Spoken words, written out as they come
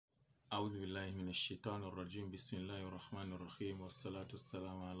أعوذ بالله من الشيطان الرجيم بسم الله الرحمن الرحيم والصلاة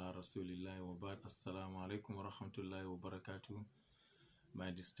والسلام على رسول الله وبعد السلام عليكم ورحمة الله وبركاته.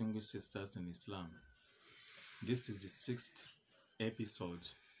 My distinguished sisters in Islam, this is the 6th episode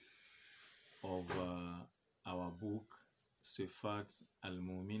of our book صفات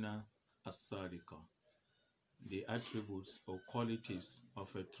المؤمنات الصادقة, the attributes or qualities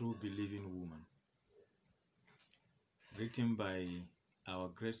of a true believing woman, written by our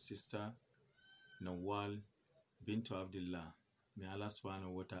great sister Nowal bint Abdullah. May Allah subhanahu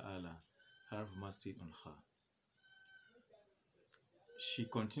wa ta'ala have mercy on her. She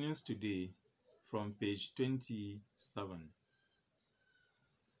continues today from page 27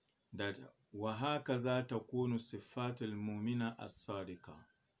 that وَهَكَذَا تَكُونُ صِفَاتُ الْمُؤْمِنَةِ الصَّادِقَةِ.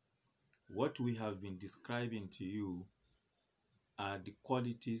 What we have been describing to you are the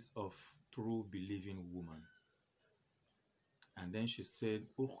qualities of true believing woman. And then she said,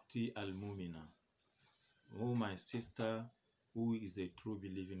 Ukhti al-Mumina, oh my sister, who is a true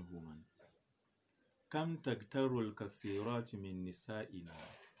believing woman. Kam tagtarul kathirat min nisa'ina.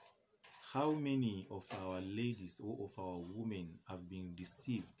 How many of our ladies or of our women have been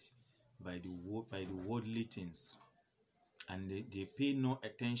deceived by the worldly things, and they pay no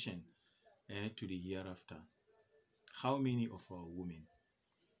attention to the hereafter? How many of our women?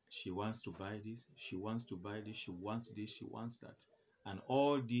 She wants to buy this, she wants to buy this, she wants this, she wants that. And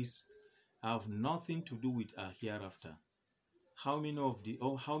all these have nothing to do with our hereafter. How many of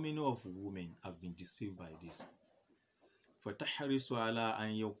women have been deceived by this? فَتَحْرِصُ عَلَىٰ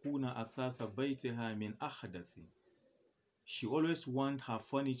أَنْ يَكُونَ أَثَاثَ بَيْتِهَا مِنْ أَحْدَثِ. She always wants her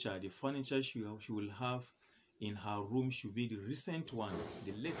furniture, the furniture she will have in her room should be the recent one,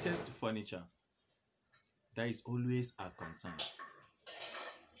 the latest furniture. That is always our concern.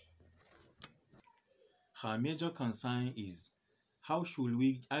 Her major concern is how she will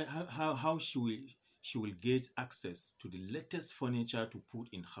get access to the latest furniture to put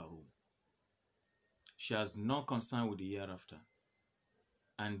in her room. She has no concern with the hereafter.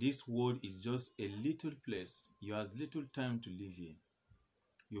 And this world is just a little place. You have little time to live here.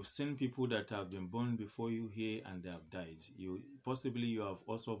 You've seen people that have been born before you here and they have died. Possibly you have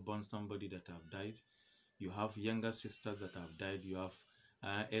also born somebody that have died. You have younger sisters that have died. You have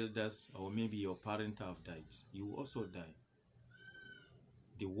elders, or maybe your parents have died. You will also die.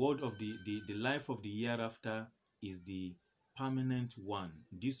 The world of the life of the hereafter is the permanent one.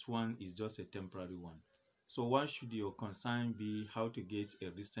 This one is just a temporary one. So why should your concern be how to get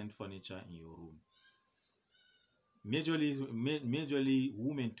a recent furniture in your room? Majorly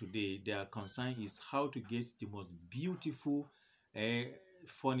women today, their concern is how to get the most beautiful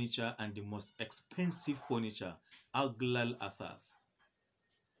furniture and the most expensive furniture. Aglal Athath.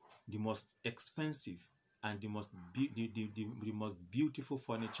 The most expensive and the most beautiful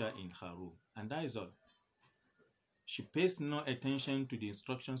furniture in her room. And that is all. She pays no attention to the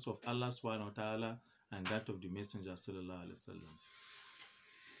instructions of Allah subhanahu wa ta'ala and that of the Messenger sallallahu alaihi wasallam.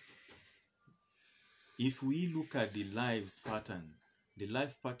 If we look at the life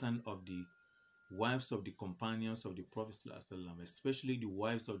pattern of the wives of the companions of the Prophet sallallahu alaihi wasallam, especially the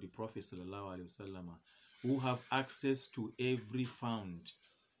wives of the Prophet sallallahu alaihi wasallam, who have access to every fund.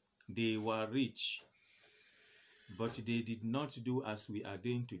 They were rich, but they did not do as we are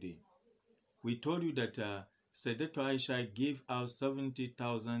doing today. We told you that Sayyidat Aisha gave out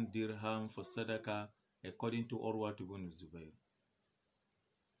 70,000 dirham for Sadaqah according to Urwa ibn Zubayr.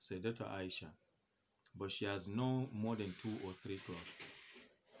 Sayyidat Aisha, but she has no more than 2 or 3 clothes.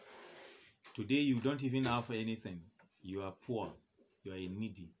 Today you don't even have anything. You are poor, you are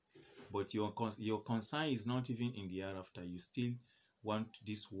needy, but your concern is not even in the hereafter. You still want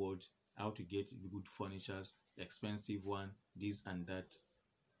this world, how to get good furnitures, expensive one, this and that.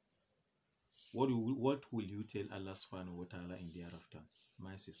 What will you tell Allah subhanahu wa ta'ala in the hereafter,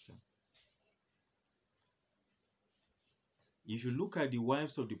 my sister? If you look at the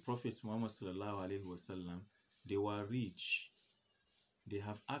wives of the Prophet Muhammad sallallahu alaihi wasallam, they were rich. They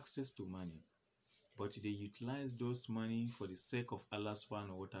have access to money, but they utilize those money for the sake of Allah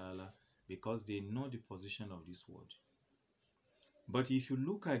subhanahu wa ta'ala because they know the position of this world. But if you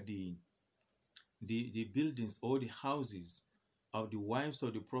look at the buildings or the houses of the wives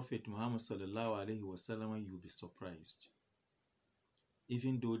of the Prophet Muhammad sallallahu alaihi wasallam, you will be surprised.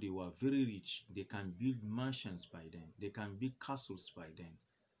 Even though they were very rich, they can build mansions by then, they can build castles by then,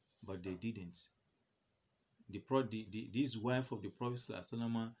 but they didn't. This wife of the Prophet sallallahu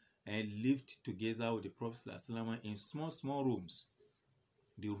alaihi wasallam lived together with the Prophet sallallahu alaihi wasallam in small rooms.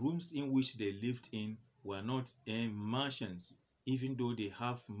 The rooms in which they lived in were not mansions. Even though they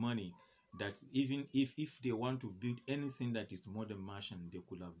have money, that even if they want to build anything that is more than mansion, they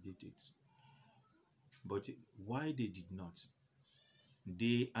could have built it. But why they did not?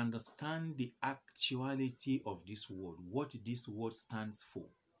 They understand the actuality of this world. What this world stands for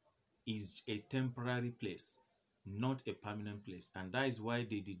is a temporary place, not a permanent place. And that is why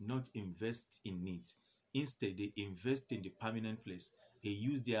they did not invest in it. Instead, they invest in the permanent place. They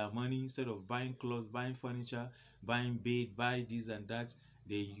use their money, instead of buying clothes, buying furniture, buying bed, buy this and that,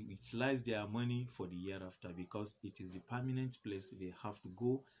 they utilize their money for the year after, because it is the permanent place. They have to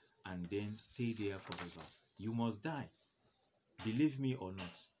go and then stay there forever. You must die, believe me or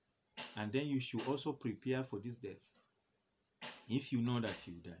not. And then you should also prepare for this death if you know that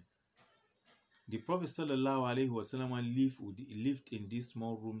you die. The Prophet ﷺ lived in these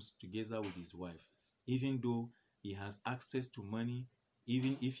small rooms together with his wife. Even though he has access to money,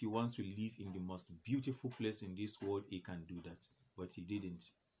 even if he wants to live in the most beautiful place in this world, he can do that. But he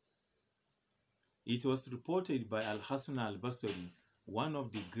didn't. It was reported by Al-Hasan al-Basri, one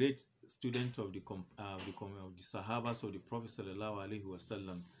of the great students of the Sahabas of the Prophet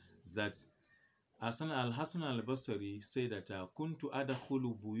ﷺ, that Al-Hasan al-Basri said that kuntu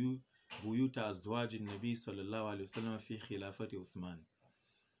adkhulu buyuta azwaj an-nabi sallallahu alayhi wasallam fi khilafati Uthman.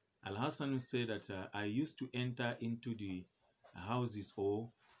 Al-Hasan said that I used to enter into the houses or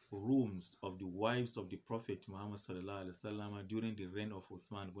rooms of the wives of the Prophet Muhammad sallallahu alayhi wasallam during the reign of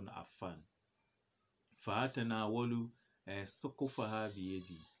Uthman ibn Affan. فَأَتَنَاوَلُ سَقْفَهَا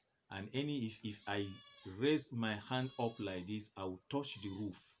بِيَدِي. And if I raise my hand up like this, I will touch the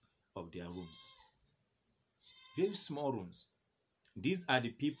roof of their rooms. Very small rooms. These are the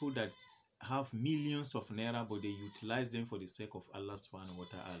people that have millions of naira, but they utilize them for the sake of Allah subhanahu wa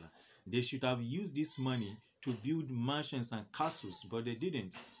ta'ala. They should have used this money to build mansions and castles, but they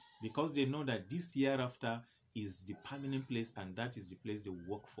didn't, because they know that this hereafter is the permanent place, and that is the place they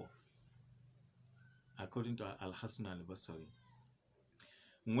work for, according to Al-Hasan al-Basri.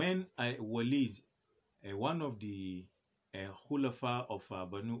 When Walid, one of the Khulafa of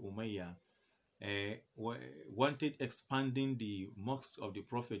Banu Umayyah, wanted expanding the mosque of the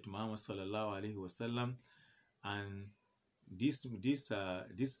Prophet Muhammad sallallahu alaihi wasallam, and this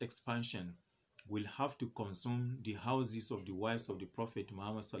expansion will have to consume the houses of the wives of the Prophet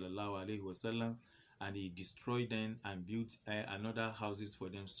Muhammad sallallahu alaihi wasallam, and he destroyed them and built another houses for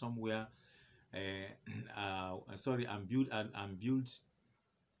them somewhere. Sorry,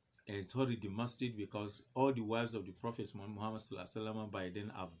 the masjid, because all the wives of the Prophet Muhammad sallallahu alaihi wasallam by then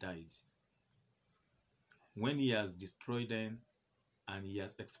have died. When he has destroyed them and he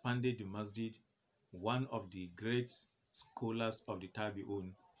has expanded the masjid, one of the great scholars of the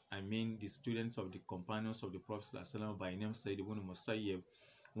Tabi'un, I mean the students of the companions of the Prophet ﷺ, by name Sayyid ibn Musayyib,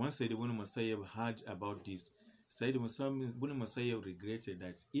 when Sayyid ibn Musayyib heard about this, Sayyid ibn Musayyib regretted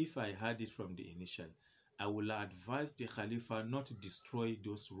that if I heard it from the initial, I will advise the Khalifa not to destroy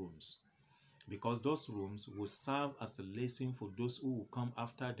those rooms, because those rooms will serve as a lesson for those who will come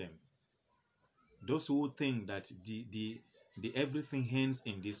after them. Those who think that the everything ends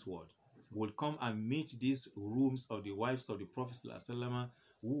in this world will come and meet these rooms of the wives of the Prophet ﷺ,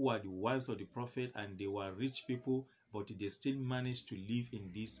 who were the wives of the Prophet, and they were rich people, but they still managed to live in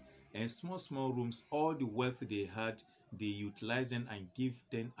these small rooms. All the wealth they had, they utilized them and give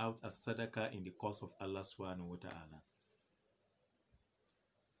them out as sadaqah in the cause of Allah subhanahu wa ta'ala.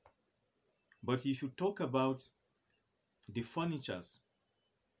 But if you talk about the furnitures,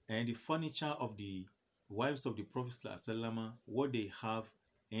 and the furniture of the wives of the Prophet ﷺ, what they have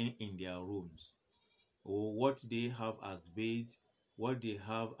in their rooms, or what they have as beds, what they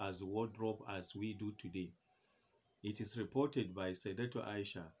have as wardrobe as we do today. It is reported by Sayyidatu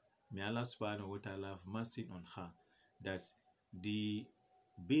Aisha, may Allah subhanahu wa ta'ala have mercy on her, that the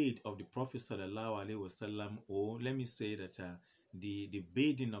bed of the Prophet sallallahu alaihi wasallam, or let me say that the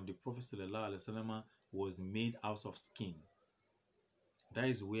bedding of the Prophet sallallahu alaihi wasallam was made out of skin. That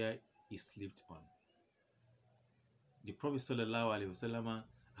is where he slept on. The Prophet sallallahu alaihi wasallam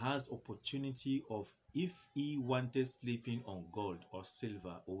has opportunity of, if he wanted sleeping on gold or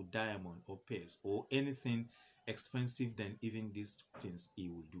silver or diamond or pearls or anything expensive than even these things, he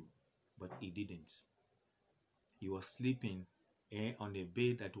would do, but he didn't. He was sleeping on a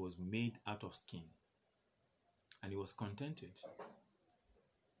bed that was made out of skin, and he was contented.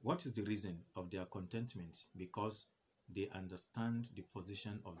 What is the reason of their contentment? Because they understand the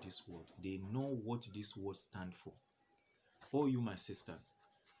position of this word. They know what this word stands for. Oh, you, my sister,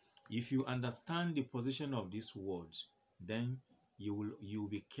 if you understand the position of this word, then you will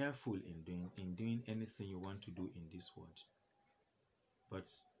be careful in doing anything you want to do in this word. But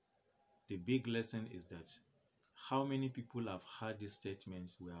the big lesson is that How many people have heard these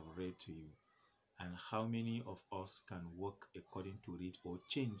statements we have read to you? And how many of us can work according to it or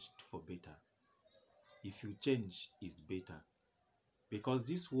change for better? If you change, it's better. Because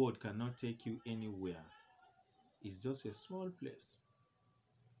this world cannot take you anywhere. It's just a small place.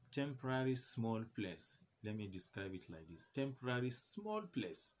 Temporary small place. Let me describe it like this. Temporary small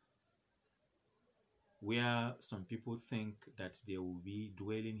place where some people think that they will be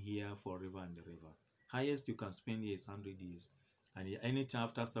dwelling here forever and ever. Highest you can spend here is 100 years. And anytime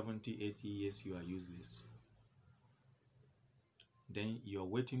after 70, 80 years, you are useless. Then you're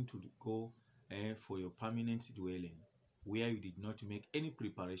waiting to go for your permanent dwelling, where you did not make any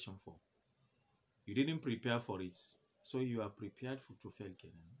preparation for. You didn't prepare for it, so you are prepared to fail.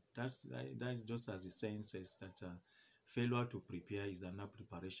 That's just as the saying says, that failure to prepare is another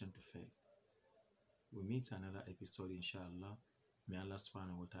preparation to fail. We meet another episode, inshallah. May Allah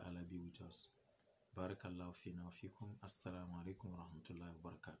subhanahu wa ta'ala be with us. Barakallahu fina wa fikum. Assalamu alaikum wa rahmatullahi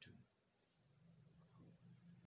wa barakatuh.